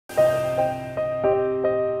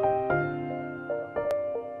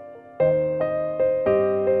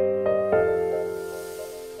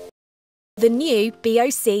The new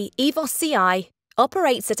BOC EVOS CI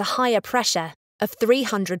operates at a higher pressure of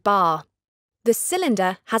 300 bar. The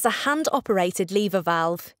cylinder has a hand-operated lever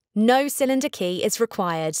valve. No cylinder key is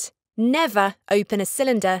required. Never open a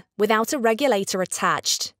cylinder without a regulator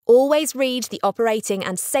attached. Always read the operating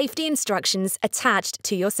and safety instructions attached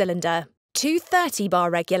to your cylinder. Two 30-bar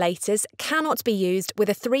regulators cannot be used with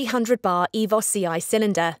a 300-bar EVOS CI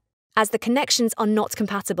cylinder, as the connections are not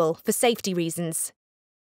compatible for safety reasons.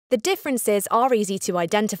 The differences are easy to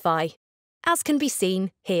identify, as can be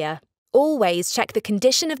seen here. Always check the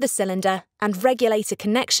condition of the cylinder and regulator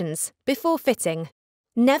connections before fitting.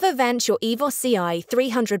 Never vent your EVOS CI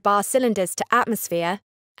 300-bar cylinders to atmosphere,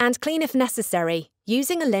 and clean if necessary,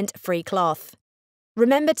 using a lint-free cloth.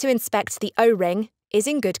 Remember to inspect the O-ring is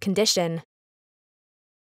in good condition.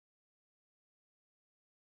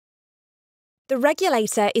 The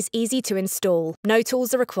regulator is easy to install, no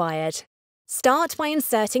tools are required. Start by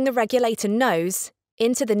inserting the regulator nose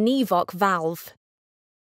into the EVOC valve.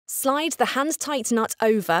 Slide the hand-tight nut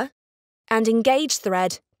over and engage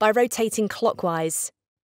thread by rotating clockwise.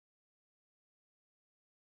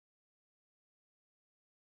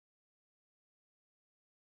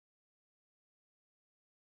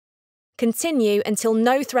 Continue until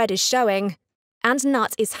no thread is showing and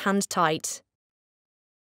nut is hand-tight.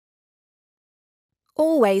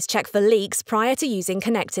 Always check for leaks prior to using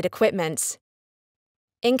connected equipment.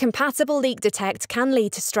 Incompatible leak detect can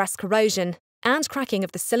lead to stress corrosion and cracking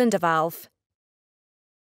of the cylinder valve.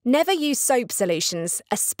 Never use soap solutions,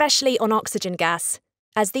 especially on oxygen gas,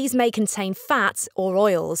 as these may contain fat or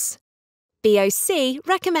oils. BOC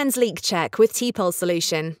recommends leak check with T-Pol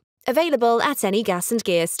solution, available at any gas and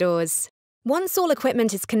gear stores. Once all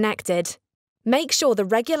equipment is connected, make sure the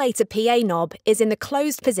regulator PA knob is in the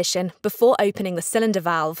closed position before opening the cylinder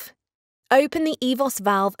valve. Open the EVOS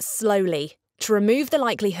valve slowly to remove the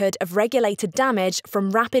likelihood of regulator damage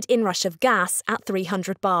from rapid inrush of gas at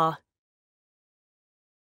 300 bar.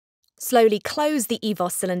 Slowly close the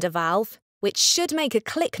EVOS cylinder valve, which should make a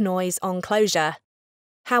click noise on closure.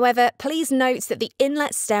 However, please note that the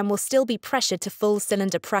inlet stem will still be pressured to full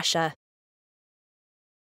cylinder pressure.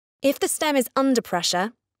 If the stem is under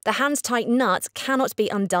pressure, the hand-tight nut cannot be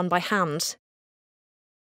undone by hand.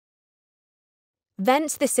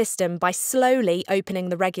 Vent the system by slowly opening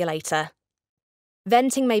the regulator.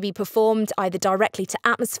 Venting may be performed either directly to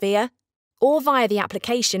atmosphere or via the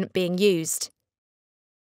application being used.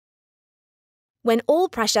 When all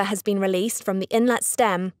pressure has been released from the inlet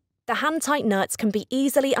stem, the hand-tight nuts can be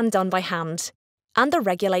easily undone by hand and the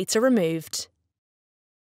regulator removed.